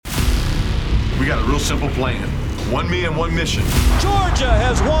We got a real simple plan. One me and one mission. Georgia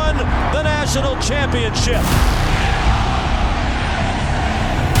has won the national championship.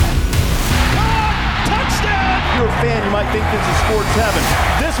 Touchdown! If you're a fan, you might think this is sports heaven.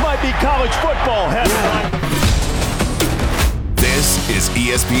 This might be college football heaven. This is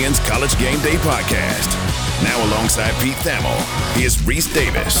ESPN's College Game Day podcast. Now alongside Pete Thamel, here's Reese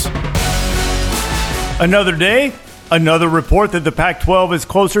Davis. Another day, another report that the Pac-12 is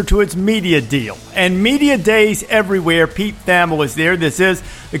closer to its media deal. And media days everywhere. Pete Thamel is there. This is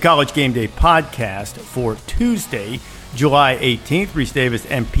the College Game Day podcast for Tuesday, July 18th. Reese Davis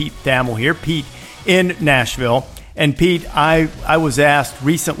and Pete Thamel here. Pete in Nashville. And Pete, I was asked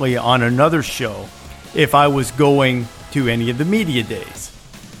recently on another show if I was going to any of the media days,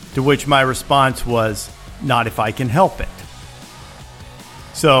 to which my response was, not if I can help it.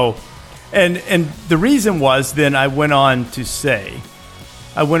 So, and the reason was, then I went on to say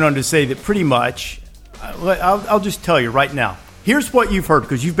that pretty much, I'll just tell you right now, here's what you've heard,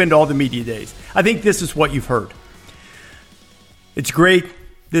 because you've been to all the media days. I think this is what you've heard. It's great.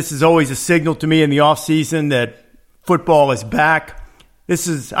 This is always a signal to me in the offseason that football is back.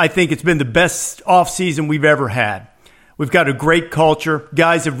 I think it's been the best offseason we've ever had. We've got a great culture.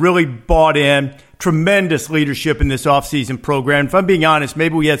 Guys have really bought in. Tremendous leadership in this offseason program. If I'm being honest,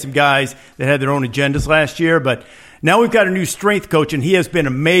 maybe we had some guys that had their own agendas last year, but now we've got a new strength coach, and he has been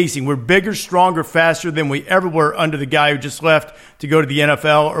amazing. We're bigger, stronger, faster than we ever were under the guy who just left to go to the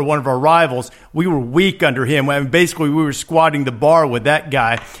NFL or one of our rivals. We were weak under him. I mean, basically, we were squatting the bar with that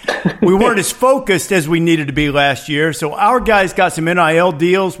guy. We weren't as focused as we needed to be last year. So our guys got some NIL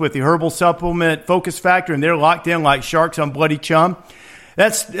deals with the herbal supplement Focus Factor, and they're locked in like sharks on Bloody Chum.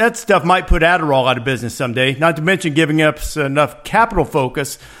 That stuff might put Adderall out of business someday, not to mention giving us enough capital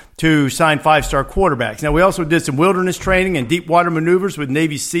focus to sign 5-star quarterbacks. Now, we also did some wilderness training and deep water maneuvers with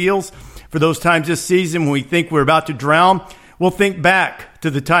Navy SEALs for those times this season when we think we're about to drown. We'll think back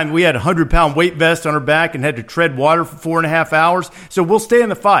to the time we had a 100-pound weight vest on our back and had to tread water for 4.5 hours. So we'll stay in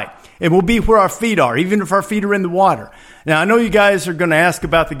the fight, and we'll be where our feet are, even if our feet are in the water. Now, I know you guys are going to ask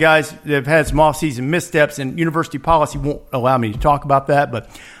about the guys that have had some off-season missteps, and university policy won't allow me to talk about that, but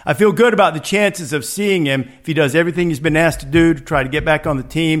I feel good about the chances of seeing him if he does everything he's been asked to do to try to get back on the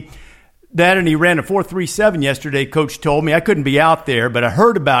team. That, and he ran a 4.37 yesterday, Coach told me. I couldn't be out there, but I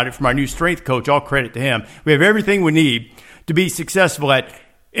heard about it from our new strength coach. All credit to him. We have everything we need to be successful at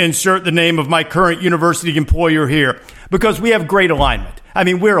insert the name of my current university employer here, because we have great alignment. I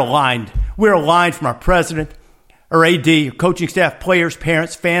mean, we're aligned. We're aligned from our president, our AD, coaching staff, players,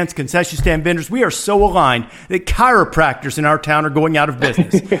 parents, fans, concession stand vendors. We are so aligned that chiropractors in our town are going out of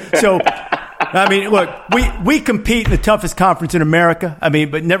business. So, I mean, look, we compete in the toughest conference in America. I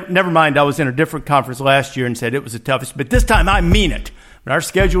mean, but never mind, I was in a different conference last year and said it was the toughest. But this time I mean it. Our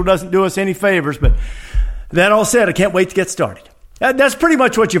schedule doesn't do us any favors. But that all said, I can't wait to get started. That's pretty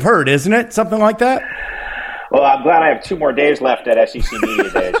much what you've heard, isn't it? Something like that? Well, I'm glad I have 2 more days left at SEC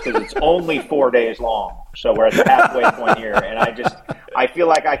Media Days because it's only 4 days long. So we're at the halfway point here. And I feel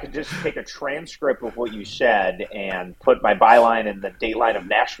like I could just take a transcript of what you said and put my byline and the dateline of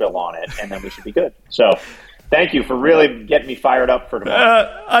Nashville on it, and then we should be good. So thank you for really getting me fired up for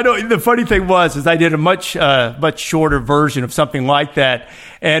tomorrow. I know. The funny thing was I did a much shorter version of something like that,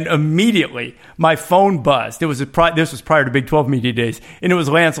 and immediately my phone buzzed. This was prior to Big 12 Media Days, and it was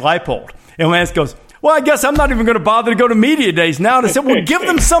Lance Leipold. And Lance goes, well, I guess I'm not even going to bother to go to media days now. And I said, well, give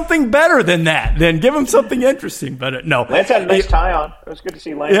them something better than that. Then give them something interesting. But no. Lance had a nice tie on. It was good to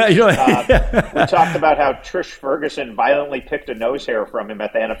see Lance. Yeah, we talked about how Trish Ferguson violently picked a nose hair from him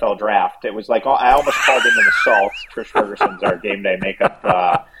at the NFL draft. It was like I almost called him an assault. Trish Ferguson's our game day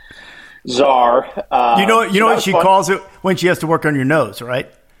makeup czar. You know what she calls it when she has to work on your nose,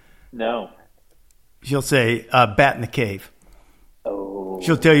 right? No. She'll say, bat in the cave. Oh.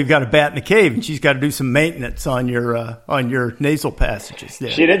 She'll tell you you've got a bat in the cave, and she's got to do some maintenance on your nasal passages there.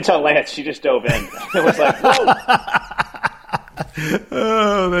 She didn't tell Lance. She just dove in. It was like, whoa.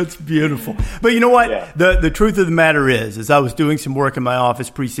 Oh, that's beautiful. But you know what? Yeah. The truth of the matter is I was doing some work in my office,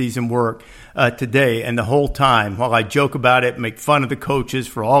 preseason work today, and the whole time, while I joke about it, make fun of the coaches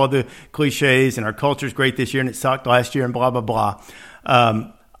for all of the cliches, and our culture's great this year, and it sucked last year, and blah, blah, blah,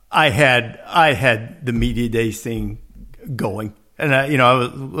 I had the media days thing going. And, I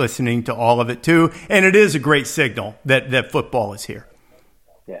was listening to all of it, too. And it is a great signal that football is here.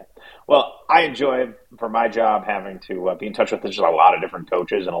 Yeah. Well, I enjoy, for my job, having to be in touch with just a lot of different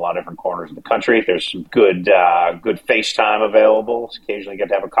coaches in a lot of different corners of the country. There's some good FaceTime available. Occasionally get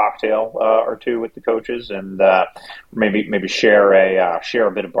to have a cocktail or two with the coaches and maybe share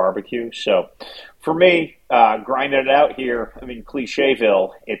a bit of barbecue. So For me, grinding it out here. I mean,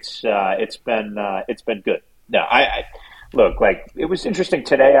 Clicheville. It's been good. No, I look, like, it was interesting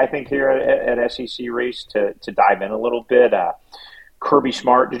today. I think here at SEC Reese to dive in a little bit. Kirby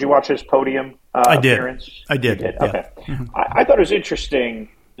Smart. Did you watch his podium appearance? I did. You did? Yeah. Okay. Mm-hmm. I thought it was interesting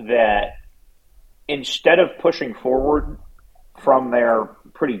that instead of pushing forward from their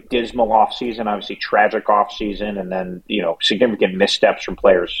pretty dismal offseason, obviously tragic offseason, and then, significant missteps from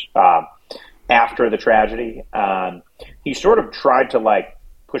players after the tragedy, he sort of tried to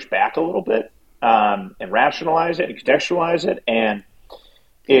push back a little bit and rationalize it, contextualize it, and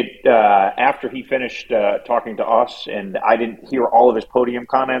it after he finished talking to us, and I didn't hear all of his podium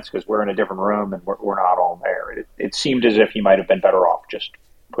comments because we're in a different room and we're not all there. It seemed as if he might have been better off just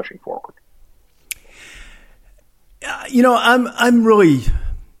pushing forward. I'm really,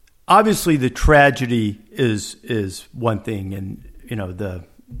 obviously the tragedy is one thing, and the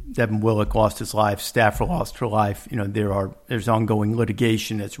Devin Willock lost his life, Stafford lost her life. There's ongoing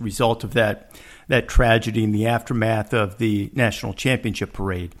litigation as a result of that tragedy in the aftermath of the national championship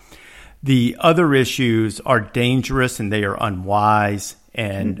parade. The other issues are dangerous and they are unwise,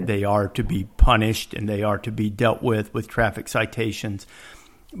 and they are to be punished and they are to be dealt with traffic citations.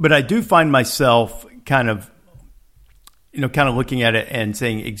 But I do find myself kind of looking at it and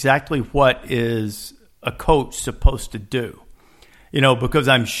saying exactly what is a coach supposed to do. Because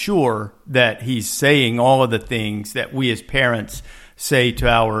I'm sure that he's saying all of the things that we as parents say to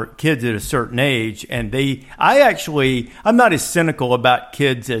our kids at a certain age. And I'm not as cynical about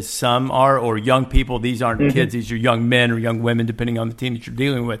kids as some are, or young people. These aren't kids. These are young men or young women, depending on the team that you're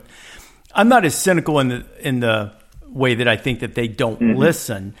dealing with. I'm not as cynical in the way that I think that they don't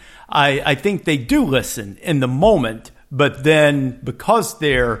listen. I think they do listen in the moment, but then because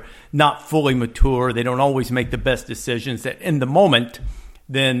they're not fully mature, they don't always make the best decisions. That in the moment,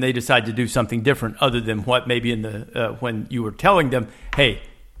 then they decide to do something different other than what maybe in the when you were telling them, hey,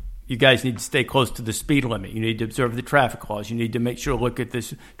 you guys need to stay close to the speed limit. You need to observe the traffic laws. You need to make sure, look at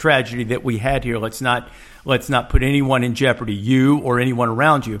this tragedy that we had here. Let's not put anyone in jeopardy, you or anyone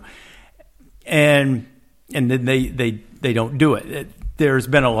around you. And then they don't do it. There's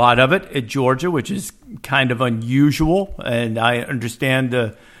been a lot of it at Georgia, which is kind of unusual, and I understand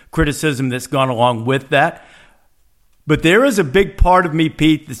the criticism that's gone along with that. But there is a big part of me,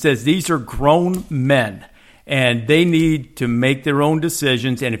 Pete, that says these are grown men, and they need to make their own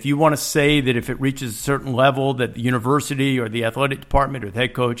decisions. And if you want to say that if it reaches a certain level that the university or the athletic department or the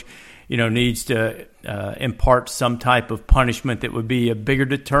head coach, needs to impart some type of punishment that would be a bigger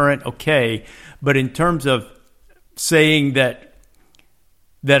deterrent, okay. But in terms of saying that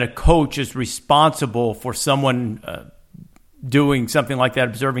a coach is responsible for someone doing something like that,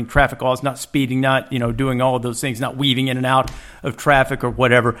 observing traffic laws, not speeding, not doing all of those things, not weaving in and out of traffic or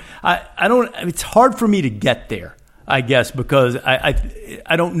whatever. It's hard for me to get there, I guess, because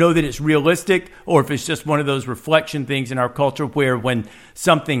I don't know that it's realistic, or if it's just one of those reflection things in our culture where when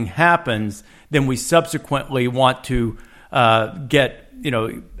something happens, then we subsequently want to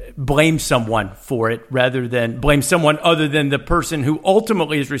blame someone for it rather than blame someone other than the person who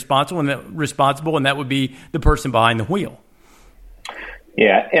ultimately is responsible, and that would be the person behind the wheel.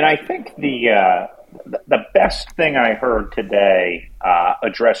 Yeah, and I think the best thing I heard today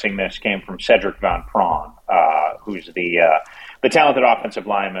addressing this came from Cedric Van Pran, who's the talented offensive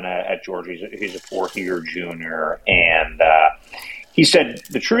lineman at Georgia. He's a fourth-year junior, and he said,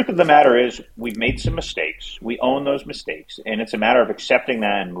 the truth of the matter is we've made some mistakes. We own those mistakes, and it's a matter of accepting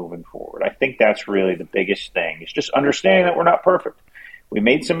that and moving forward. I think that's really the biggest thing. It's just understanding that we're not perfect. We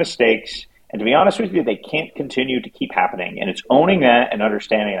made some mistakes, and to be honest with you, they can't continue to keep happening, and it's owning that and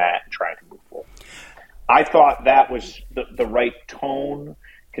understanding that and trying to move forward. I thought that was the right tone,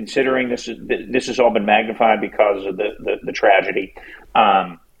 considering this has all been magnified because of the tragedy,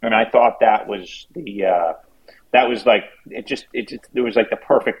 and I thought that was that was like it was like the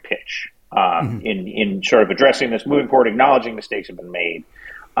perfect pitch in sort of addressing this, moving forward, acknowledging mistakes have been made.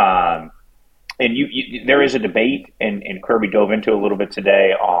 And there is a debate, and Kirby dove into a little bit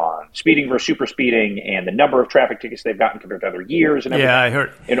today on speeding versus super speeding and the number of traffic tickets they've gotten compared to other years. And everything. Yeah, I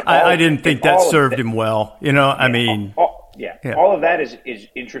heard. I didn't think that served him well. All of that is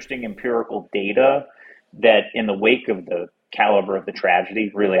interesting empirical data that, in the wake of the caliber of the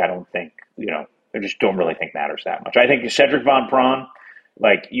tragedy, really, I don't think I just don't really think matters that much. I think Cedric Van Pran,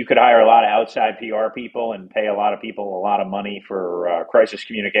 you could hire a lot of outside PR people and pay a lot of people a lot of money for crisis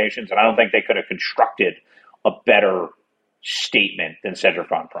communications, and I don't think they could have constructed a better statement than Cedric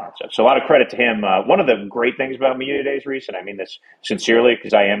Van Pran said. So a lot of credit to him. One of the great things about Media Days, Reese, and I mean this sincerely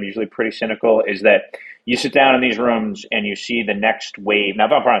because I am usually pretty cynical, is that you sit down in these rooms and you see the next wave. Now,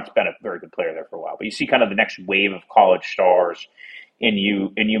 Von Braun's been a very good player there for a while, but you see kind of the next wave of college stars, and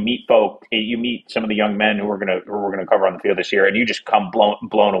you meet some of the young men who we're gonna cover on the field this year, and you just come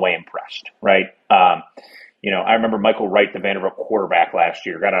blown away impressed, right? I remember Michael Wright, the Vanderbilt quarterback last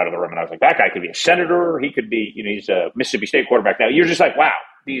year, got out of the room, and I was like, that guy could be a senator. He could be, he's a Mississippi State quarterback now. You're just like, wow,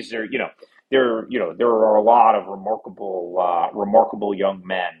 these are, there are a lot of remarkable young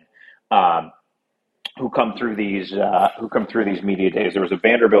men who come through these media days. There was a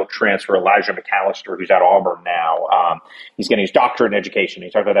Vanderbilt transfer, Elijah McAllister, who's at Auburn now. He's getting his doctorate in education. He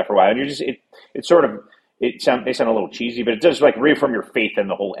talked about that for a while, and they sound a little cheesy, but it does like reaffirm your faith in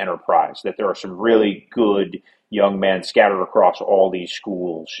the whole enterprise, that there are some really good young men scattered across all these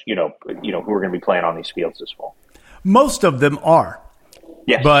schools, who are going to be playing on these fields this fall. Most of them are.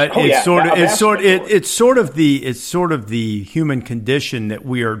 Yes. But it's sort of the human condition that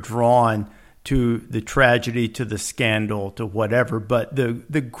we are drawn to the tragedy, to the scandal, to whatever. But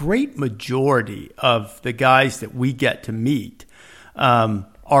the great majority of the guys that we get to meet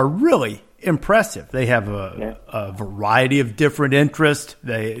are really impressive. They have a variety of different interests.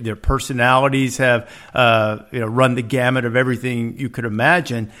 Their personalities have run the gamut of everything you could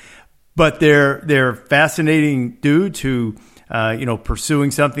imagine. But they're fascinating dudes who pursuing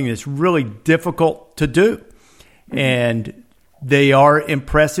something that's really difficult to do, and they are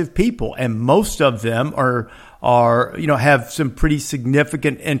impressive people, and most of them are have some pretty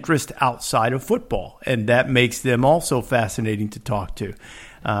significant interest outside of football, and that makes them also fascinating to talk to.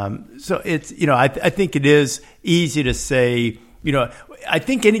 So it's I think it is easy to say I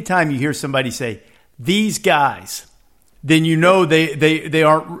think anytime you hear somebody say these guys, then they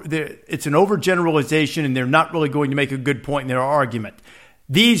aren't. It's an overgeneralization, and they're not really going to make a good point in their argument.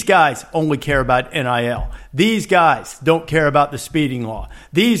 These guys only care about NIL. These guys don't care about the speeding law.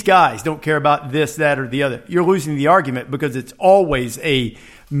 These guys don't care about this, that, or the other. You're losing the argument because it's always a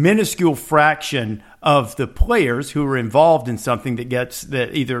minuscule fraction of the players who are involved in something that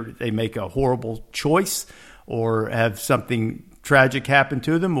either they make a horrible choice or have something tragic happen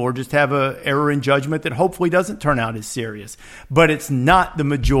to them, or just have an error in judgment that hopefully doesn't turn out as serious. But it's not the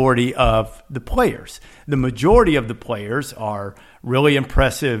majority of the players. The majority of the players are really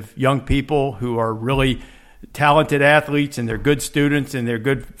impressive young people who are really talented athletes, and they're good students, and they're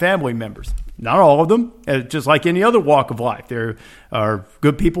good family members. Not all of them, just like any other walk of life. There are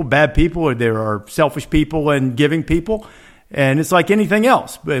good people, bad people, or there are selfish people and giving people. And it's like anything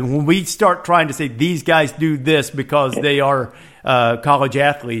else. But when we start trying to say these guys do this because they are college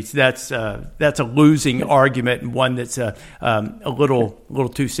athletes, that's a losing argument, and one that's a little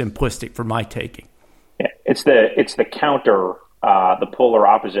too simplistic for my taking. Yeah, it's the counter, the polar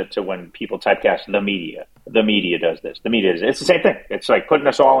opposite to when people typecast the media. The media does this. The media it's the same thing. It's like putting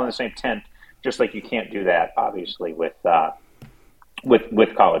us all in the same tent. Just like you can't do that, obviously, with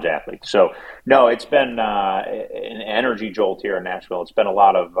college athletes. So no, it's been an energy jolt here in Nashville. It's been a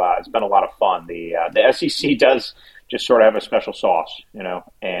lot of fun. The SEC does just sort of have a special sauce,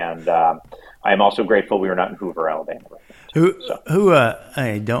 and I am also grateful we were not in Hoover, Alabama.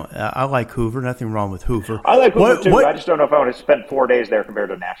 I like Hoover. Nothing wrong with Hoover. I like Hoover too. I just don't know if I want to spend 4 days there compared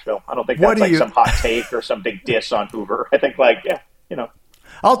to Nashville. I don't think that's some hot take or some big diss on Hoover. I think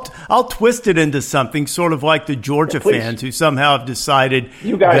I'll twist it into something sort of like the Georgia fans who somehow have decided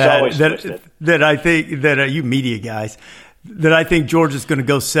you guys always twist it. That I think that you media guys that I think Georgia's going to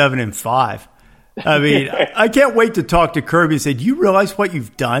go 7-5. I mean, I can't wait to talk to Kirby and say, do you realize what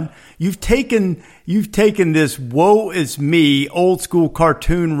you've done? You've taken this woe is me, old school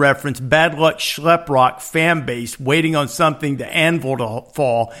cartoon reference, bad luck schlep rock fan base waiting on something to anvil to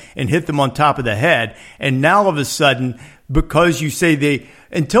fall and hit them on top of the head. And now all of a sudden, because you say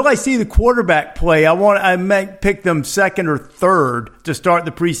until I see the quarterback play, I might pick them second or third to start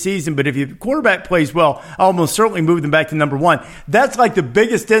the preseason. But if the quarterback plays well, I'll almost certainly move them back to number one. That's like the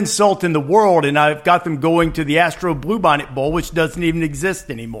biggest insult in the world, and I've got them going to the Astro Bluebonnet Bowl, which doesn't even exist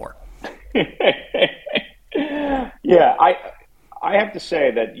anymore. Yeah, I have to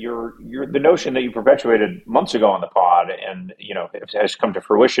say that the notion that you perpetuated months ago on the pod, and it has come to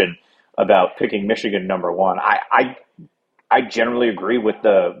fruition about picking Michigan number one. I generally agree with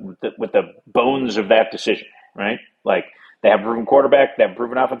the bones of that decision, right? Like, they have a proven quarterback, they have a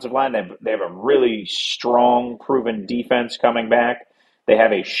proven offensive line, they have a really strong, proven defense coming back. They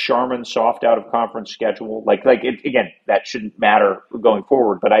have a Charmin soft out of conference schedule. Again, that shouldn't matter going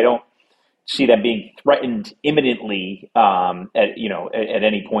forward, but I don't see them being threatened imminently at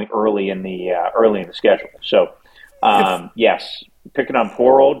any point early in the schedule. So yes, picking on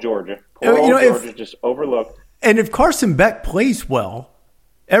poor old Georgia. Georgia just overlooked. And if Carson Beck plays well,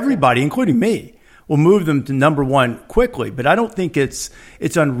 everybody, including me, will move them to number one quickly. But I don't think it's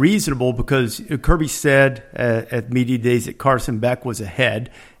unreasonable because Kirby said at media days that Carson Beck was ahead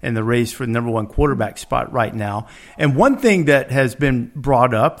in the race for the number one quarterback spot right now. And one thing that has been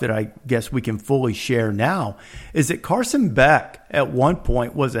brought up that I guess we can fully share now is that Carson Beck at one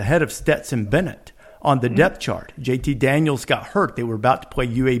point was ahead of Stetson Bennett on the depth chart. JT Daniels got hurt. They were about to play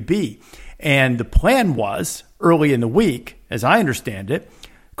UAB. And the plan was, early in the week, as I understand it,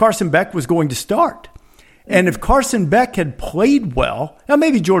 Carson Beck was going to start. And if Carson Beck had played well, now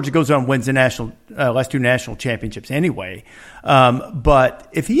maybe Georgia goes on and wins the last two national championships anyway, but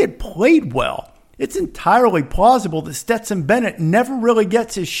if he had played well, it's entirely plausible that Stetson Bennett never really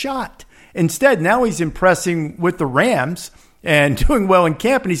gets his shot. Instead, now he's impressing with the Rams and doing well in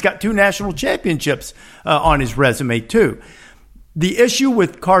camp, and he's got 2 national championships on his resume too. The issue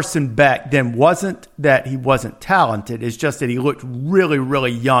with Carson Beck then wasn't that he wasn't talented. It's just that he looked really,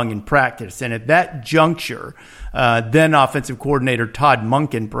 really young in practice. And at that juncture, then offensive coordinator Todd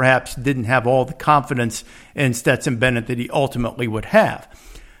Monken perhaps didn't have all the confidence in Stetson Bennett that he ultimately would have.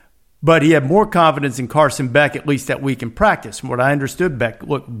 But he had more confidence in Carson Beck, at least that week in practice. From what I understood, Beck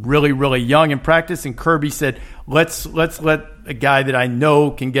looked really, really young in practice, and Kirby said, let's let a guy that I know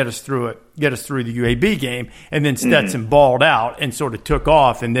can get us through the UAB game. And then Stetson balled out and sort of took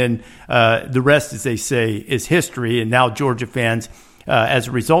off. And then the rest, as they say, is history. And now Georgia fans, as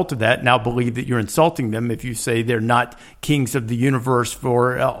a result of that, now believe that you're insulting them if you say they're not kings of the universe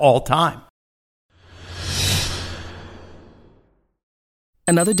for all time.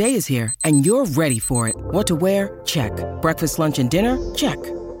 Another day is here, and you're ready for it. What to wear? Check. Breakfast, lunch, and dinner? Check.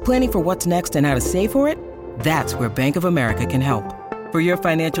 Planning for what's next and how to save for it? That's where Bank of America can help. For your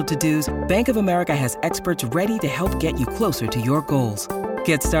financial to-dos, Bank of America has experts ready to help get you closer to your goals.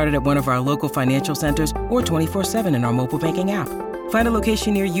 Get started at one of our local financial centers or 24/7 in our mobile banking app. Find a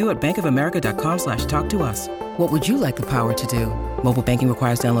location near you at bankofamerica.com/talktous. What would you like the power to do? Mobile banking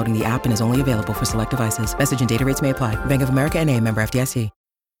requires downloading the app and is only available for select devices. Message and data rates may apply. Bank of America N.A., member FDIC.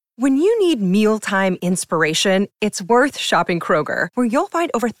 When you need mealtime inspiration, it's worth shopping Kroger, where you'll find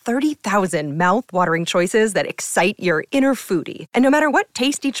over 30,000 mouth-watering choices that excite your inner foodie. And no matter what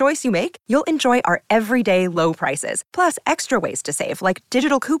tasty choice you make, you'll enjoy our everyday low prices, plus extra ways to save, like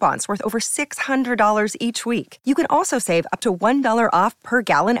digital coupons worth over $600 each week. You can also save up to $1 off per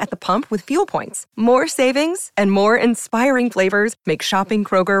gallon at the pump with fuel points. More savings and more inspiring flavors make shopping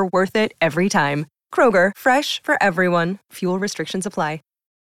Kroger worth it every time. Kroger, fresh for everyone. Fuel restrictions apply.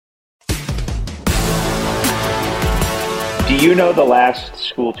 Do you know the last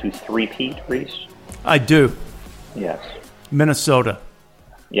school to three-peat, Reese? I do. Yes. Minnesota.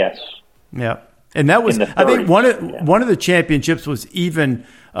 Yes. Yeah. And that was, I think, one of the championships was even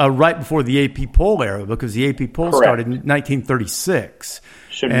right before the AP poll era, because the AP poll started in 1936.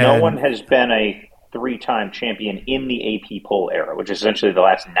 So no one has been a 3-time champion in the AP poll era, which is essentially the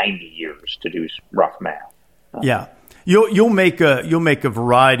last 90 years, to do rough math. Yeah. You'll make a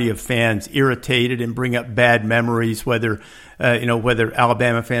variety of fans irritated and bring up bad memories, whether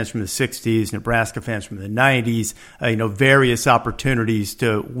Alabama fans from the 60s, Nebraska fans from the 90s, various opportunities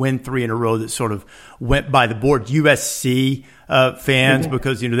to win 3 in a row that sort of went by the board. USC fans,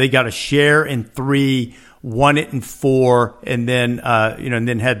 because they got a share in 3, won it in 4, and then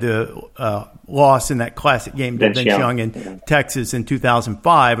had the loss in that classic game to Vince Young in Texas in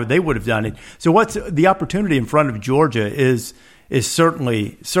 2005, or they would have done it. So what's the opportunity in front of Georgia is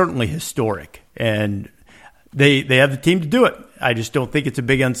certainly historic, and they have the team to do it. I just don't think it's a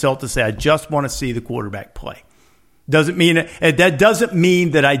big insult to say I just want to see the quarterback play. That doesn't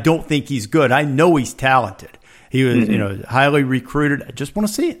mean that I don't think he's good. I know he's talented. He was highly recruited. I just want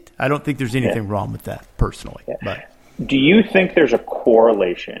to see it. I don't think there's anything wrong with that personally. Yeah. But do you think there's a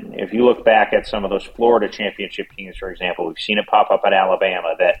correlation, if you look back at some of those Florida championship teams, for example, we've seen it pop up at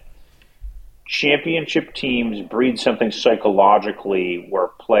Alabama, that championship teams breed something psychologically where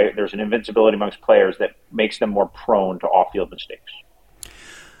there's an invincibility amongst players that makes them more prone to off-field mistakes?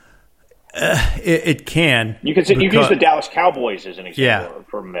 It can. You can use the Dallas Cowboys as an example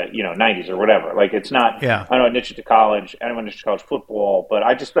from the 90s or whatever. Like, it's not. Yeah. I know I niche to college. I don't niche to college football, but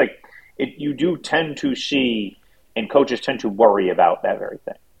I just like it. You do tend to see, and coaches tend to worry about that very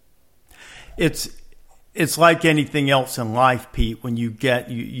thing. It's like anything else in life, Pete. When you get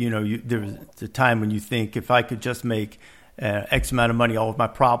there's a time when you think, if I could just make X amount of money, all of my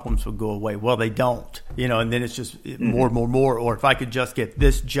problems would go away. Well, they don't, and then it's just more. Or if I could just get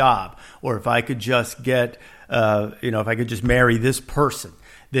this job, or if I could just get, if I could just marry this person,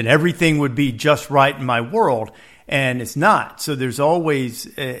 then everything would be just right in my world. And it's not. So there's always,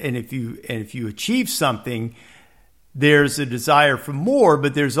 and if you achieve something, there's a desire for more,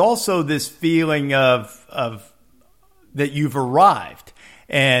 but there's also this feeling of that you've arrived.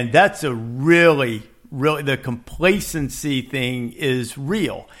 And that's a really, the complacency thing is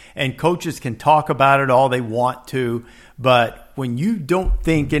real. And coaches can talk about it all they want to, but when you don't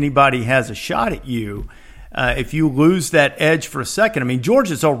think anybody has a shot at you, if you lose that edge for a second, I mean,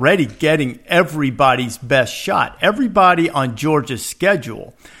 Georgia's already getting everybody's best shot. Everybody on Georgia's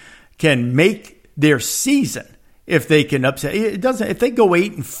schedule can make their season if they can upset. It doesn't. If they go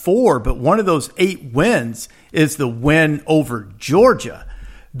 8-4, but one of those 8 wins is the win over Georgia,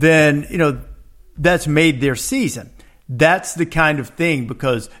 then that's made their season. That's the kind of thing,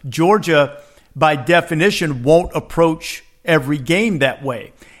 because Georgia, by definition, won't approach every game that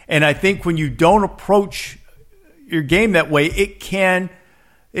way. And I think when you don't approach your game that way, it can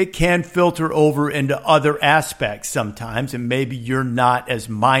filter over into other aspects sometimes, and maybe you're not as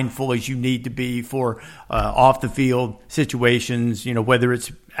mindful as you need to be for off the field situations, whether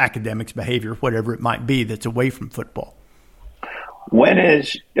it's academics, behavior, whatever it might be that's away from football. When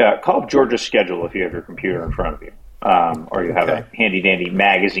is call up Georgia's schedule if you have your computer in front of you, or you have a handy dandy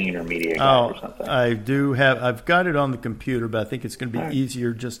magazine or media guide or something. I do have. I've got it on the computer, but I think it's going to be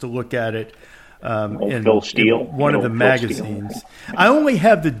easier just to look at it. In Phil Steele, one of the magazines. I only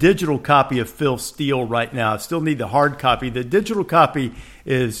have the digital copy of Phil Steele right now. I still need the hard copy. The digital copy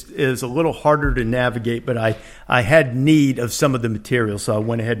is a little harder to navigate, but I had need of some of the material, so I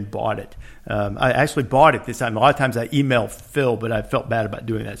went ahead and bought it. I actually bought it this time. A lot of times I email Phil, but I felt bad about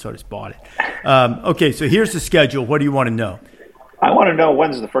doing that, so I just bought it. Okay, so here's the schedule. What do you want to know? I want to know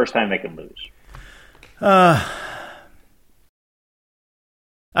when's the first time they can lose.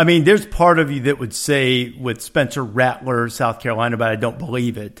 I mean, there's part of you that would say with Spencer Rattler, South Carolina, but I don't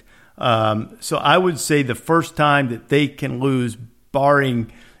believe it. So I would say the first time that they can lose, barring,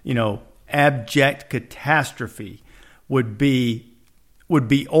 abject catastrophe, would be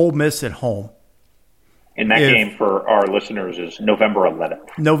Ole Miss at home. And that game for our listeners is November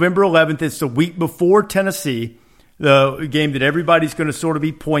 11th. November 11th. It's the week before Tennessee, the game that everybody's going to sort of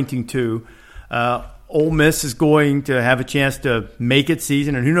be pointing to. Ole Miss is going to have a chance to make its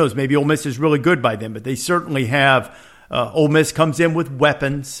season, and who knows, maybe Ole Miss is really good by then, but they certainly have. Ole Miss comes in with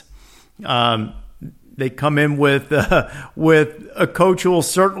weapons. They come in with a coach who will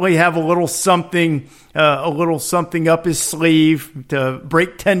certainly have a little something up his sleeve to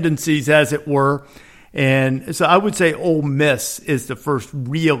break tendencies, as it were. And so I would say Ole Miss is the first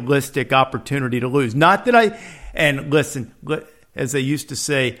realistic opportunity to lose. Not that listen, as they used to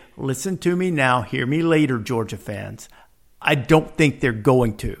say, listen to me now, hear me later, Georgia fans. I don't think they're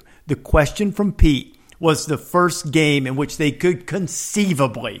going to. The question from Pete was the first game in which they could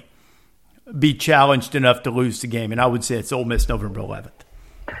conceivably be challenged enough to lose the game. And I would say it's Ole Miss November 11th.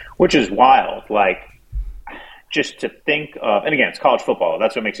 Which is wild. Like, just to think of, and again, it's college football.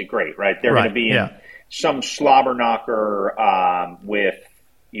 That's what makes it great, right? They're going to be in some slobber knocker with,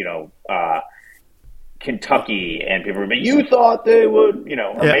 Kentucky, and people remember, you thought they would,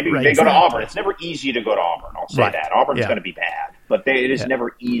 or maybe they go to Auburn. It's never easy to go to Auburn, I'll say that. Auburn's going to be bad, but it is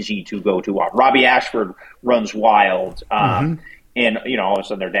never easy to go to Auburn. Robbie Ashford runs wild, and, all of a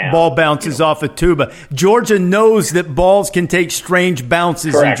sudden they're down. Ball bounces off a tuba. Georgia knows that balls can take strange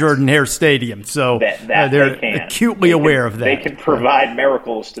bounces in Jordan-Hare Stadium, so they're acutely aware of that. They can provide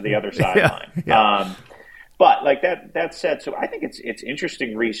miracles to the other sideline. But, like, that said, so I think it's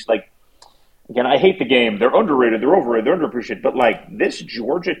interesting, Reese, like, again, I hate the game. They're underrated. They're overrated. They're underappreciated. But, like, this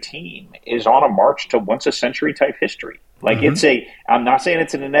Georgia team is on a march to once-a-century type history. Like, I'm not saying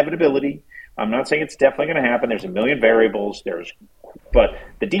it's an inevitability. I'm not saying it's definitely going to happen. There's a million variables. But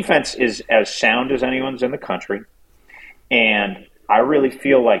the defense is as sound as anyone's in the country. And I really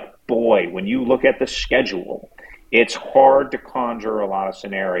feel like, boy, when you look at the schedule, it's hard to conjure a lot of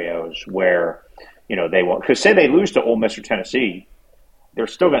scenarios where, they won't. Because say they lose to Ole Miss or Tennessee, they're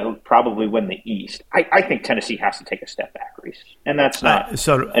still going to probably win the East. I think Tennessee has to take a step back, Reese, and that's not.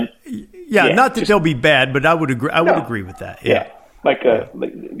 Not that they'll be bad, but I would agree. I would agree with that.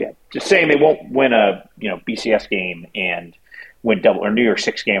 Just saying they won't win a BCS game and win double, or New Year's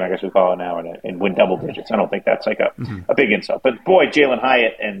Six game, I guess we call it now, and win double digits. I don't think that's like a big insult. But boy, Jalen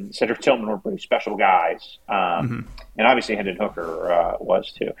Hyatt and Cedric Tillman were pretty special guys, and obviously Hendon Hooker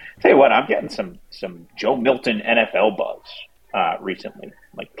was too. Tell you what, I'm getting some Joe Milton NFL buzz. Recently,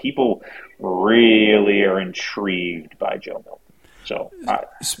 like, people really are intrigued by Joe Milton. So,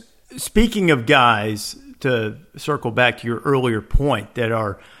 speaking of guys, to circle back to your earlier point, that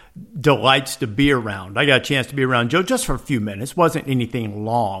are delights to be around. I got a chance to be around Joe just for a few minutes. Wasn't anything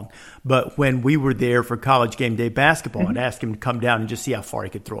long. But when we were there for College Game Day basketball, I'd ask him to come down and just see how far he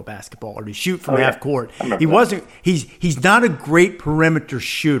could throw a basketball or to shoot from half court. He's not a great perimeter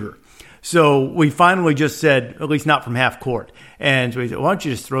shooter. So we finally just said, at least not from half court. And so he said, why don't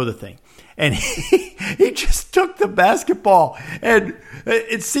you just throw the thing? And he just took the basketball, and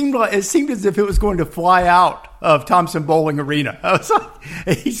it seemed as if it was going to fly out of Thompson Bowling Arena. I was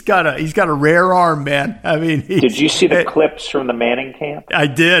like, he's got a rare arm, man. I mean, did you see the clips from the Manning camp? I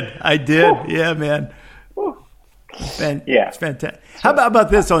did. Ooh. Yeah, man. Ooh. It's fantastic. How about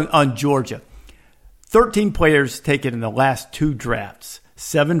this on Georgia? 13 players taken in the last 2 drafts,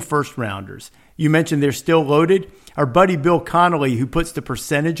 7 first-rounders. You mentioned they're still loaded. Our buddy Bill Connolly, who puts the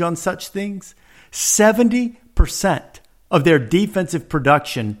percentage on such things, 70% of their defensive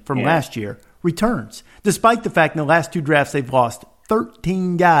production from last year returns, despite the fact in the last 2 drafts they've lost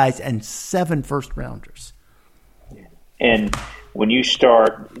 13 guys and 7 first-rounders. And when you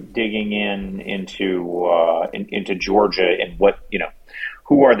start digging into Georgia and what,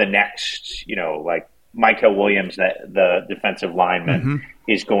 who are the next, like Michael Williams, the defensive lineman,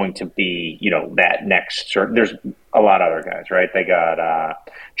 is going to be, that next. There's a lot of other guys, right? They got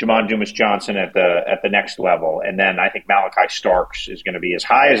Jamon Dumas-Johnson at the next level, and then I think Malachi Starks is going to be as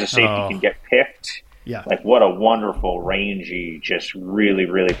high as a safety can get picked. Yeah, like what a wonderful, rangy, just really,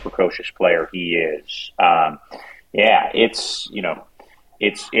 really precocious player he is. It's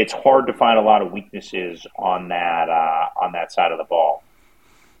hard to find a lot of weaknesses on that side of the ball.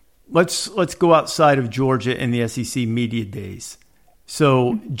 Let's go outside of Georgia in the SEC media days.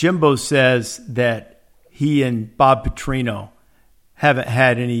 So Jimbo says that he and Bob Petrino haven't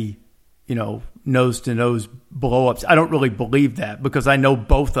had any, nose-to-nose blow-ups. I don't really believe that because I know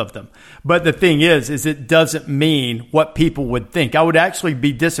both of them. But the thing is it doesn't mean what people would think. I would actually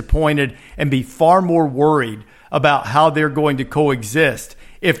be disappointed and be far more worried about how they're going to coexist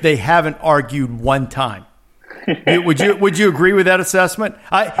if they haven't argued one time. Would you agree with that assessment?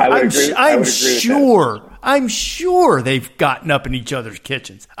 I'm sure they've gotten up in each other's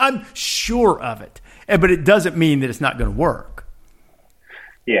kitchens. I'm sure of it. But it doesn't mean that it's not going to work.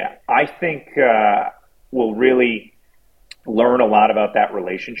 Yeah, I think we'll really learn a lot about that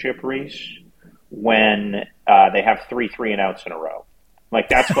relationship, Reese, when they have 3 3-and-outs in a row. Like,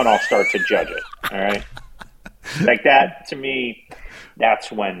 that's when I'll start to judge it. All right, like that to me.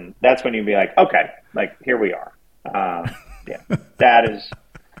 That's when you'd be like, okay, like here we are. That is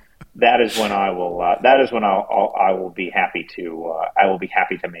when I will be happy to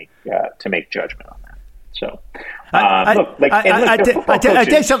make judgment on that. So I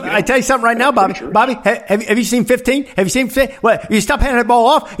tell you something right now, Bobby. Bobby, have you seen 15? Have you seen 15? What, you stop handing the ball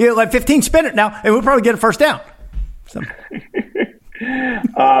off, you let 15 spin it now, and we'll probably get a first down. So.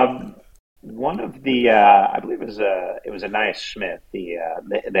 One of the, I believe it was Anais Smith, the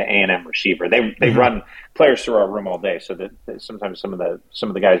A&M receiver. They run players through our room all day, so that sometimes some of the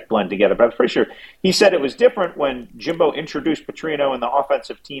guys blend together. But I was pretty sure he said it was different when Jimbo introduced Petrino in the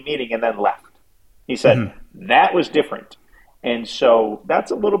offensive team meeting and then left. He said that was different, and so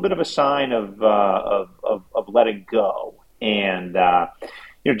that's a little bit of a sign of letting go. And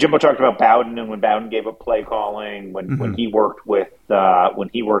Jimbo talked about Bowden, and when Bowden gave up play calling, when he worked with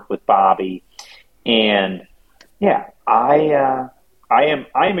Bobby, and I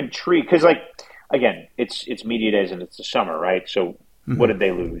am intrigued because, like, again, it's media days and it's the summer, right? So what did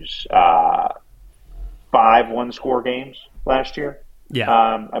they lose? 5 one-score games last year.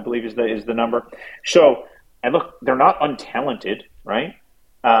 Yeah, I believe is the number. So, and look, they're not untalented, right?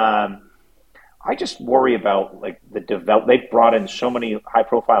 I just worry about like they've brought in so many high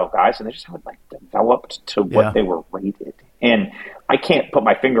profile guys and they just haven't like developed to what they were rated. And I can't put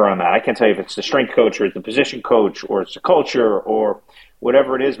my finger on that. I can't tell you if it's the strength coach or it's the position coach or it's the culture or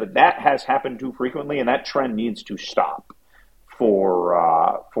whatever it is, but that has happened too frequently and that trend needs to stop for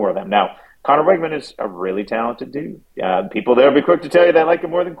them. Now, Connor Wegman is a really talented dude. People there will be quick to tell you they like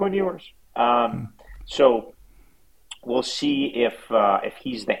him more than Quinn Ewers. So we'll see if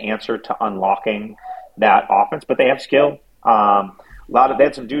he's the answer to unlocking that offense. But they have skill. They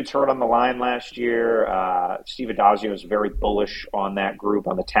had some dudes hurt on the line last year. Steve Adazio is very bullish on that group,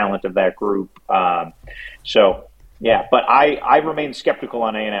 on the talent of that group. But I remain skeptical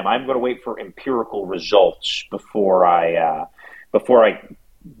on A&M. I'm going to wait for empirical results before I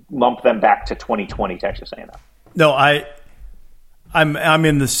lump them back to 2020 Texas A&M. No, I'm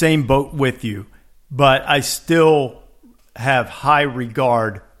in the same boat with you, but I still have high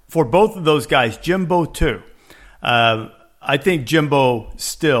regard for both of those guys. Jimbo too. I think Jimbo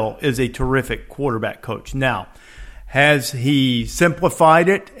still is a terrific quarterback coach. Now, Has he simplified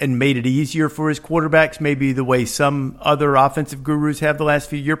it and made it easier for his quarterbacks, maybe the way some other offensive gurus have the last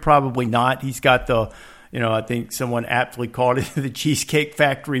few years? Probably not. He's got I think someone aptly called it the Cheesecake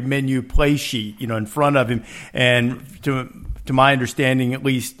Factory menu play sheet, in front of him. And to my understanding, at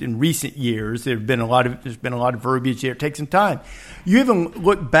least in recent years, there's been a lot of verbiage there. It takes some time. You even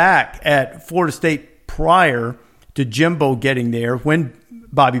look back at Florida State prior to Jimbo getting there when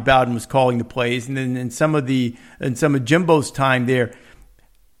Bobby Bowden was calling the plays, and then in some of Jimbo's time there,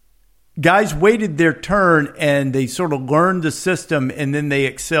 guys waited their turn and they sort of learned the system and then they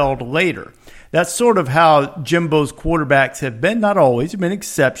excelled later. That's sort of how Jimbo's quarterbacks have been. Not always. There have been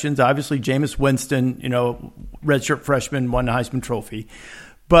exceptions. Obviously, Jameis Winston, redshirt freshman, won the Heisman Trophy.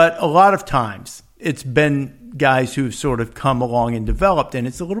 But a lot of times it's been guys who've sort of come along and developed, and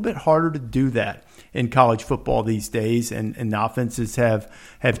it's a little bit harder to do that in college football these days, and the offenses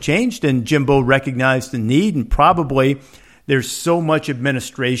have changed, and Jimbo recognized the need, and probably there's so much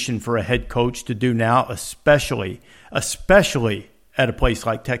administration for a head coach to do now, especially at a place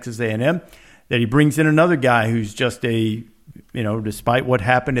like Texas A&M, that he brings in another guy who's just despite what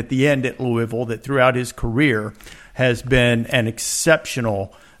happened at the end at Louisville, that throughout his career has been an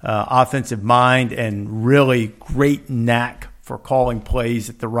exceptional offensive mind and really great knack for calling plays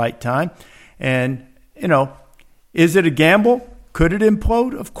at the right time. And, is it a gamble? Could it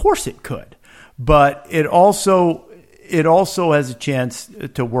implode? Of course it could. But it also has a chance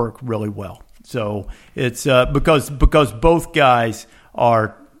to work really well. So it's because both guys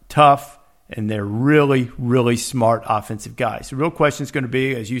are tough and they're really, really smart offensive guys. The real question is going to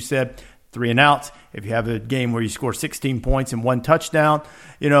be, as you said, 3 and outs. If you have a game where you score 16 points and 1 touchdown,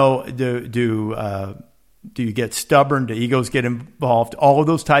 do you get stubborn? Do egos get involved? All of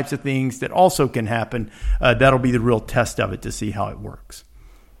those types of things that also can happen. That'll be the real test of it to see how it works.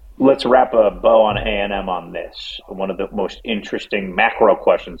 Let's wrap a bow on A&M on this. One of the most interesting macro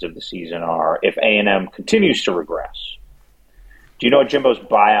questions of the season are, if A&M continues to regress, do you know what Jimbo's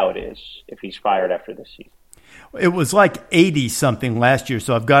buyout is if he's fired after this season? It was like 80-something last year,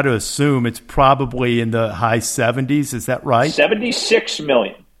 so I've got to assume it's probably in the high 70s. Is that right? $76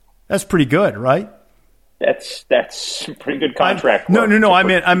 million. That's pretty good, right? That's a pretty good contract. No. I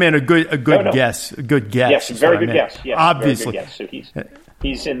meant a good guess. A good guess. Yes, very good guess. Yes, obviously. Very good guess. So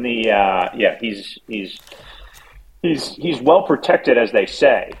he's in the he's well protected, as they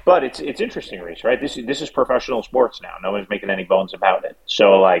say. But it's interesting, Reese. Right? This is professional sports now. No one's making any bones about it.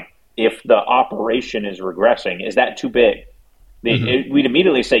 So if the operation is regressing, is that too big? We'd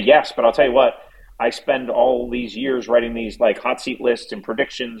immediately say yes. But I'll tell you what. I spend all these years writing these hot seat lists and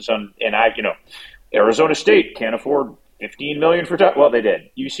predictions Arizona State can't afford $15 million for – well, they did.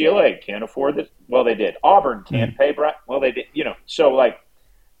 UCLA can't afford this. Well, they did. Auburn can't pay – well, they did. So,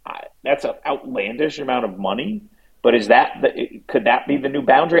 that's an outlandish amount of money. But could that be the new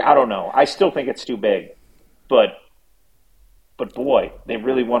boundary? I don't know. I still think it's too big. But boy, they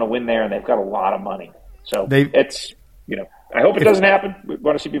really want to win there, and they've got a lot of money. So it's I hope it doesn't happen. We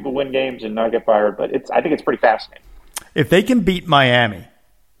want to see people win games and not get fired. But I think it's pretty fascinating. If they can beat Miami,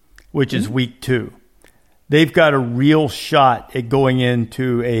 which is week 2, they've got a real shot at going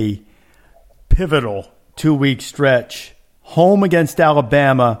into a pivotal 2-week stretch, home against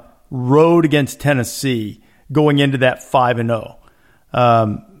Alabama, road against Tennessee, going into that 5-0.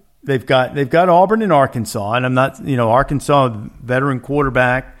 They've got Auburn and Arkansas, and I'm not, Arkansas, veteran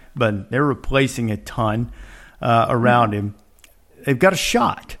quarterback, but they're replacing a ton around him. They've got a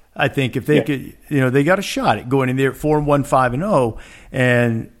shot. I think if they could, they got a shot at going in there at 4-1, 5-0,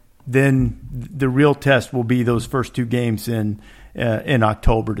 and then the real test will be those first 2 games in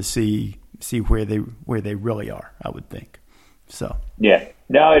October to see where they really are, I would think. So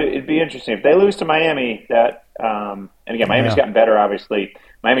it'd be interesting if they lose to Miami. And again, Miami's gotten better. Obviously,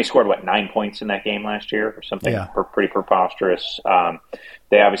 Miami scored 9 points in that game last year, or something pretty preposterous.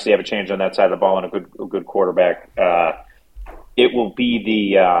 They obviously have a change on that side of the ball and a good quarterback. It will be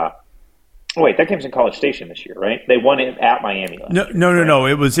the. That game's in College Station this year, right? They won it at Miami last year. No.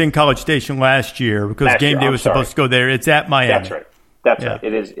 It was in College Station last year because GameDay was supposed to go there. It's at Miami. That's right. That's right.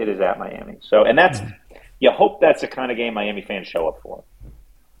 It is at Miami. So, and that's you hope that's the kind of game Miami fans show up for.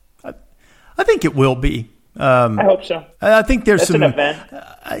 I think it will be. I hope so. I think there's an event.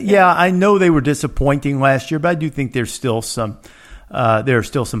 I know they were disappointing last year, but I do think there's still some positive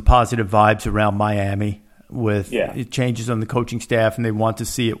vibes around Miami with changes on the coaching staff, and they want to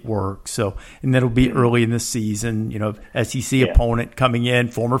see it work. So, and that'll be early in the season. SEC opponent coming in,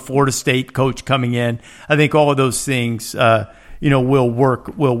 former Florida State coach coming in. I think all of those things, will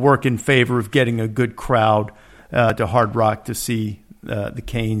work in favor of getting a good crowd to Hard Rock to see the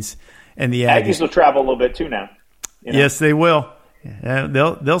Canes and the Aggies. Aggies will travel a little bit too now. You know? Yes, they will. Yeah,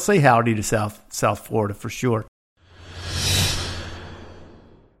 they'll say howdy to South Florida for sure.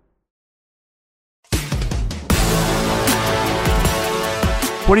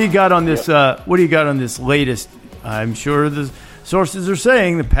 What do you got on this? What do you got on this latest? I'm sure the sources are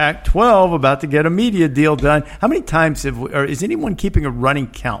saying the Pac-12 about to get a media deal done. How many times is anyone keeping a running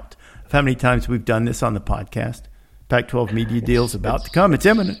count of how many times we've done this on the podcast? Pac-12 media deal's about to come. It's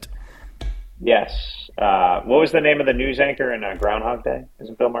imminent. Yes. What was the name of the news anchor in Groundhog Day?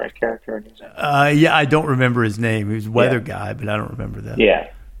 Isn't Bill Murray's character a news anchor? Yeah, I don't remember his name. He was a weather guy, but I don't remember that. Yeah.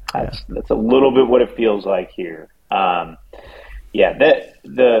 That's a little bit what it feels like here.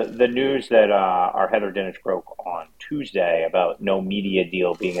 The news that our Heather Dinich broke on Tuesday about no media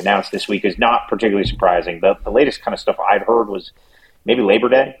deal being announced this week is not particularly surprising. The latest kind of stuff I'd heard was maybe Labor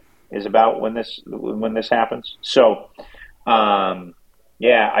Day is about when this happens. So,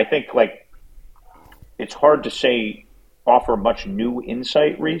 I think it's hard to offer much new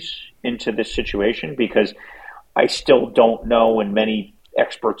insight, Reese, into this situation because I still don't know, and many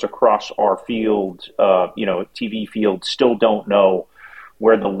experts across our field, TV field, still don't know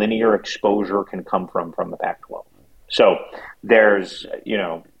where the linear exposure can come from the Pac-12. So there's,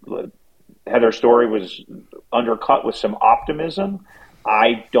 Heather's story was undercut with some optimism.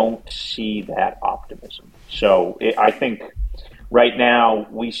 I don't see that optimism. So I think right now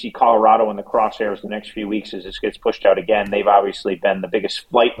we see Colorado in the crosshairs the next few weeks as this gets pushed out again. They've obviously been the biggest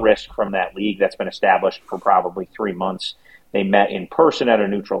flight risk from that league that's been established for probably 3 months. They met in person at a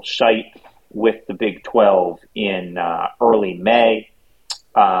neutral site with the Big 12 in early May.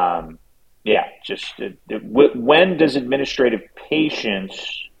 When does administrative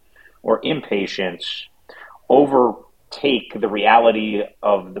patience or impatience overtake the reality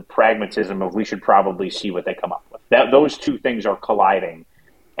of the pragmatism of we should probably see what they come up with? Those two things are colliding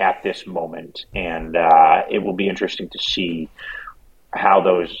at this moment, and it will be interesting to see how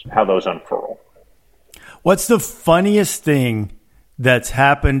those unfurl. What's the funniest thing that's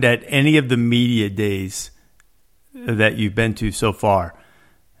happened at any of the media days that you've been to so far?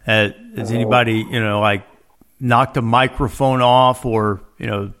 Has anybody, knocked a microphone off or,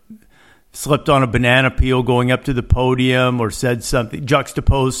 slipped on a banana peel going up to the podium or said something,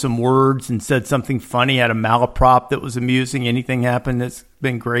 juxtaposed some words and said something funny, had a malaprop that was amusing? Anything happened that's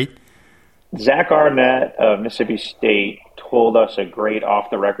been great? Zach Arnett of Mississippi State told us a great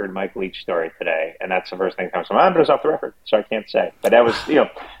off-the-record Mike Leach story today, and that's the first thing that comes to mind. But it was off the record, so I can't say. But that was,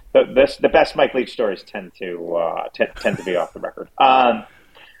 the best Mike Leach stories tend to be off the record.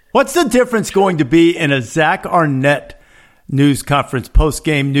 What's the difference going to be in a Zach Arnett news conference,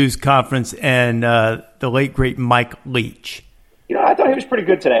 post-game news conference, and the late, great Mike Leach? I thought he was pretty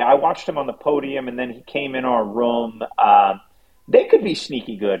good today. I watched him on the podium, and then he came in our room. They could be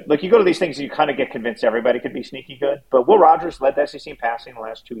sneaky good. You go to these things and you kind of get convinced everybody could be sneaky good. But Will Rogers led the SEC in passing the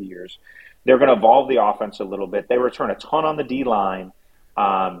last 2 years. They're going to evolve the offense a little bit. They return a ton on the D-line.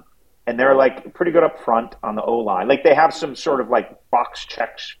 And they're pretty good up front on the O-line. They have some sort of box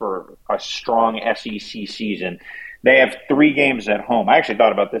checks for a strong SEC season. They have 3 games at home. I actually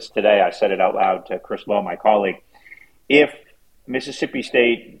thought about this today. I said it out loud to Chris Lowe, my colleague. If Mississippi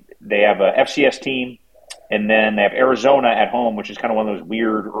State, they have a FCS team, and then they have Arizona at home, which is kind of one of those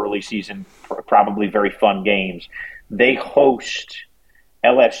weird early season, probably very fun games. They host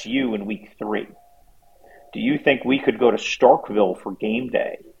LSU in week 3. Do you think we could go to Starkville for game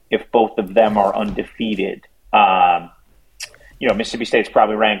day if both of them are undefeated? Mississippi State's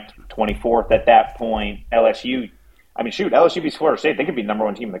probably ranked 24th at that point. LSU beats Florida State. They could be the number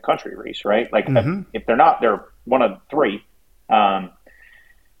 1 team in the country, Reese, right? If they're not, they're one of 3.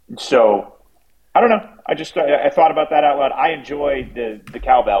 So I don't know. I thought about that out loud. I enjoy the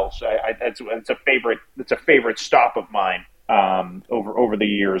cowbells. It's a favorite stop of mine over the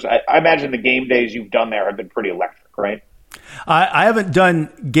years. I imagine the game days you've done there have been pretty electric, right? I haven't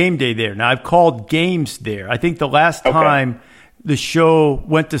done game day there. Now, I've called games there. I think the last time the show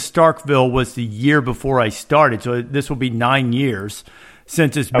went to Starkville was the year before I started. So this will be 9 years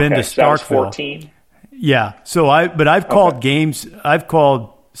since it's been to Starkville. So that was 14? Yeah. So I've called games. I've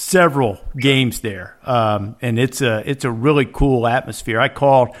called several games there, and it's a really cool atmosphere. I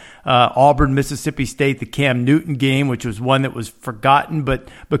called Auburn, Mississippi State, the Cam Newton game, which was one that was forgotten, but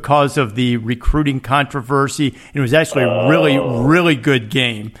because of the recruiting controversy, it was actually a really, really good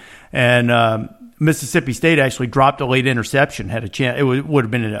game. And Mississippi State actually dropped a late interception, had a chance. It would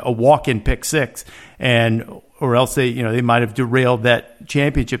have been a walk-in pick six, or else they might have derailed that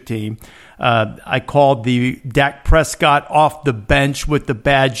championship team. I called the Dak Prescott off the bench with the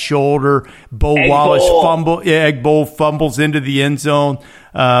bad shoulder. Bo Wallace fumbles into the end zone.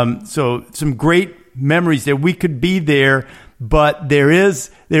 So some great memories there. We could be there, but there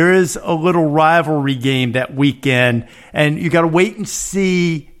is a little rivalry game that weekend, and you got to wait and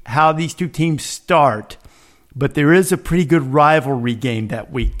see how these two teams start. But there is a pretty good rivalry game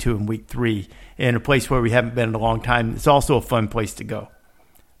that week 2 and week 3 in a place where we haven't been in a long time. It's also a fun place to go.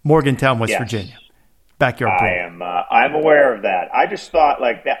 Morgantown, West Virginia. Backyard brawl. I'm aware of that. I just thought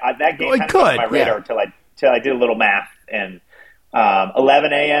like that game kind of got on my radar until I did a little math, and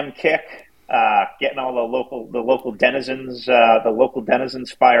 11 a.m. kick, getting all the local denizens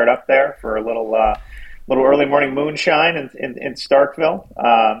fired up there for a little early morning moonshine in Starkville,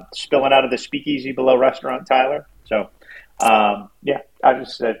 spilling out of the speakeasy below Restaurant Tyler. So I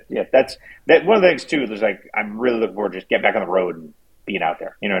just said that's one of the things too. There's like I'm really looking forward to just getting back on the road and being out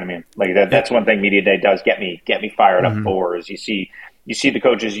there. You know what I mean? Like that's one thing Media Day does get me fired up for, is you see the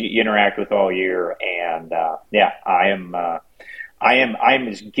coaches you interact with all year, and I am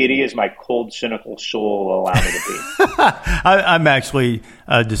as giddy as my cold, cynical soul will allow me to be. I'm actually,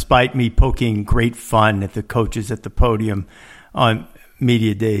 despite me poking great fun at the coaches at the podium on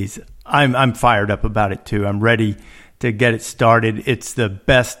Media Days, I'm fired up about it too. I'm ready to get it started. It's the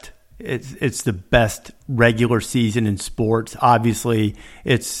best. It's the best regular season in sports. Obviously,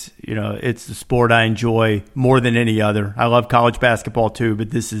 it's the sport I enjoy more than any other. I love college basketball too, but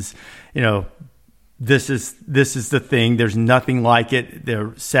this is the thing. There's nothing like it.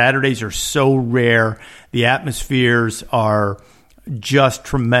 The Saturdays are so rare. The atmospheres are just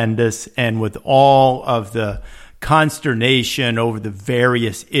tremendous, and with all of the consternation over the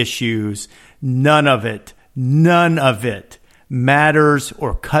various issues, none of it matters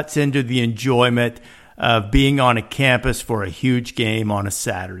or cuts into the enjoyment of being on a campus for a huge game on a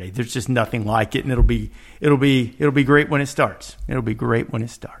Saturday. There's just nothing like it, and it'll be great when it starts. It'll be great when it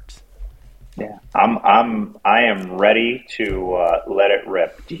starts. Yeah, I am ready to let it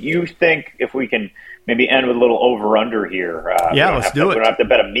rip. Do you think if we can maybe end with a little over under here? Let's do it. We don't have to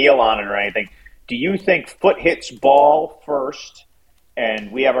bet a meal on it or anything. Do you think foot hits ball first,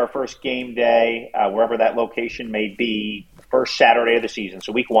 and we have our first game day wherever that location may be, first Saturday of the season?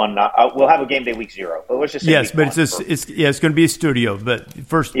 So week 1, we'll have a game day week 0. But let's just say but it's going to be a studio, but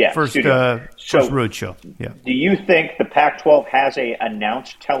first road show. Yeah. Do you think the Pac-12 has a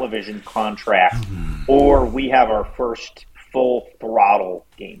announced television contract, or we have our first full throttle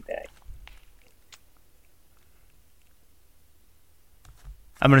game day?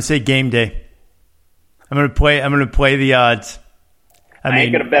 I'm going to say game day. I'm going to play the odds. I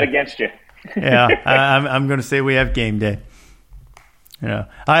ain't going to bet against you. Yeah, I'm going to say we have game day. Yeah,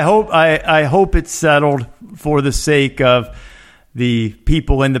 I hope it's settled for the sake of the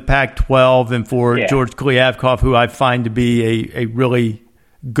people in the Pac-12 and for George Kliavkoff, who I find to be a really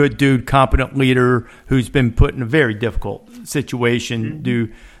good dude, competent leader who's been put in a very difficult situation.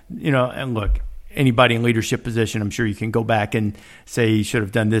 And look, anybody in leadership position, I'm sure you can go back and say he should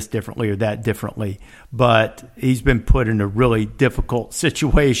have done this differently or that differently. But he's been put in a really difficult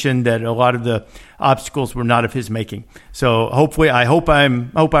situation that a lot of the obstacles were not of his making. So hopefully, I hope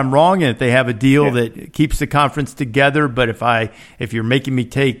I'm wrong, and if they have a deal that keeps the conference together. But if you're making me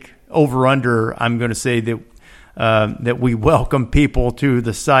take over under, I'm going to say that we welcome people to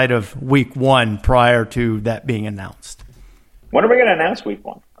the side of week 1 prior to that being announced. When are we going to announce week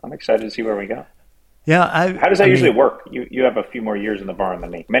 1? I'm excited to see where we go. Yeah, how does that usually work? You have a few more years in the barn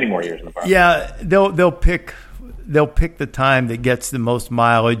than me, many more years in the barn. Yeah, they'll pick the time that gets the most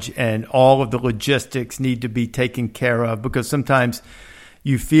mileage, and all of the logistics need to be taken care of, because sometimes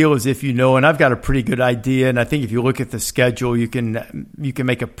you feel as if and I've got a pretty good idea, and I think if you look at the schedule, you can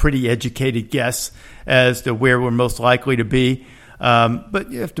make a pretty educated guess as to where we're most likely to be.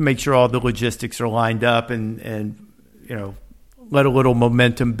 But you have to make sure all the logistics are lined up, and let a little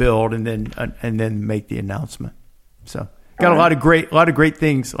momentum build, and then make the announcement. So got a lot of great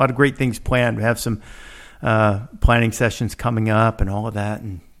things planned. We have some planning sessions coming up and all of that,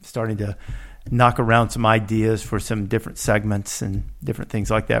 and starting to knock around some ideas for some different segments and different things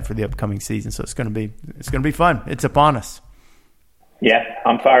like that for the upcoming season. So it's going to be fun. It's upon us. Yeah,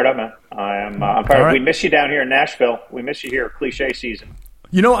 I'm fired up, man. I'm fired up. Right. We miss you down here in Nashville. We miss you here at Cliche season.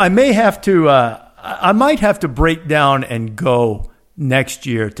 I may have to. I might have to break down and go next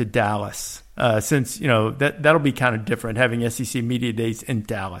year to Dallas, since that'll be kind of different having SEC Media Days in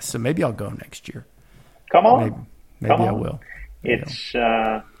Dallas. So maybe I'll go next year. Come on, maybe I will. It's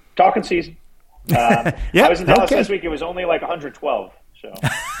talking season. I was in Dallas this week. It was only like 112. So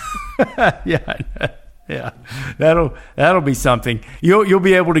yeah, that'll be something. You'll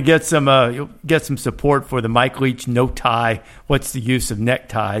be able to get some support for the Mike Leach no tie. What's the use of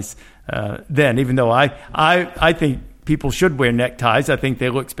neckties? Then, even though I think people should wear neckties. I think they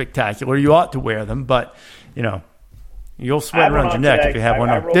look spectacular. You ought to wear them, but, you'll sweat around your neck today. if you have one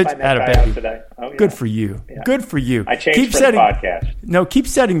on. I rolled my necktie out today. Oh, yeah. Good for you. Yeah. Good for you. I changed the podcast. No, keep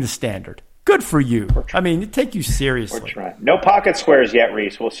setting the standard. Good for you. I mean, take you seriously. We're trying. No pocket squares yet,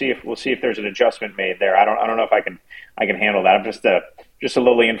 Reese. We'll see if there's an adjustment made there. I don't know if I can handle that. I'm just a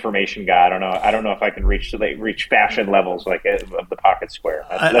lowly information guy. I don't know if I can reach fashion levels of the pocket square.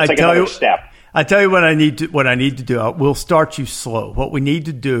 That's like another step. I tell you what I need to do. We'll start you slow. What we need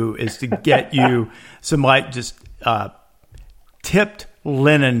to do is to get you some tipped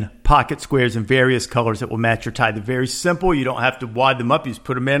linen pocket squares in various colors that will match your tie. They're very simple. You don't have to wad them up. You just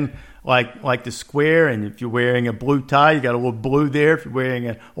put them in like the square. And if you're wearing a blue tie, you got a little blue there. If you're wearing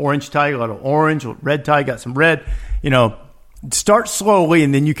an orange tie, you got a little orange. A red tie, you got some red. Start slowly,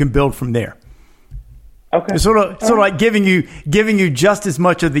 and then you can build from there. Okay. It's sort of like giving you just as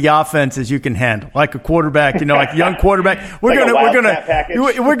much of the offense as you can handle, like a quarterback. Like a young quarterback. We're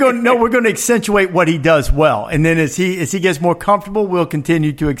going to accentuate what he does well, and then as he gets more comfortable, we'll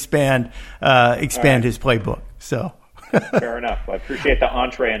continue to expand his playbook. So. Fair enough. I appreciate the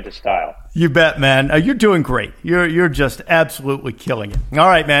entree into style. You bet, man. You're doing great. You're just absolutely killing it. All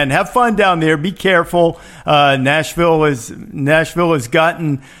right, man. Have fun down there. Be careful. Nashville has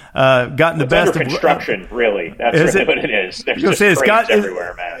gotten the best under construction. Really, that's really what it is. There's just crates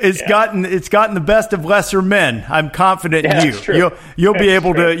everywhere, man. It's gotten the best of lesser men. I'm confident in you. That's true. You'll be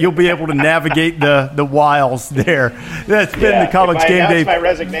able to navigate the wiles there. That's been the College Game Day. If I announce my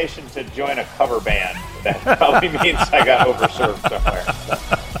resignation to join a cover band, that probably means I got overserved somewhere.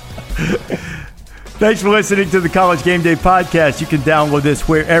 Thanks for listening to the College Game Day podcast. You can download this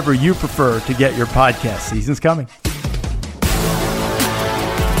wherever you prefer to get your podcast. Season's coming.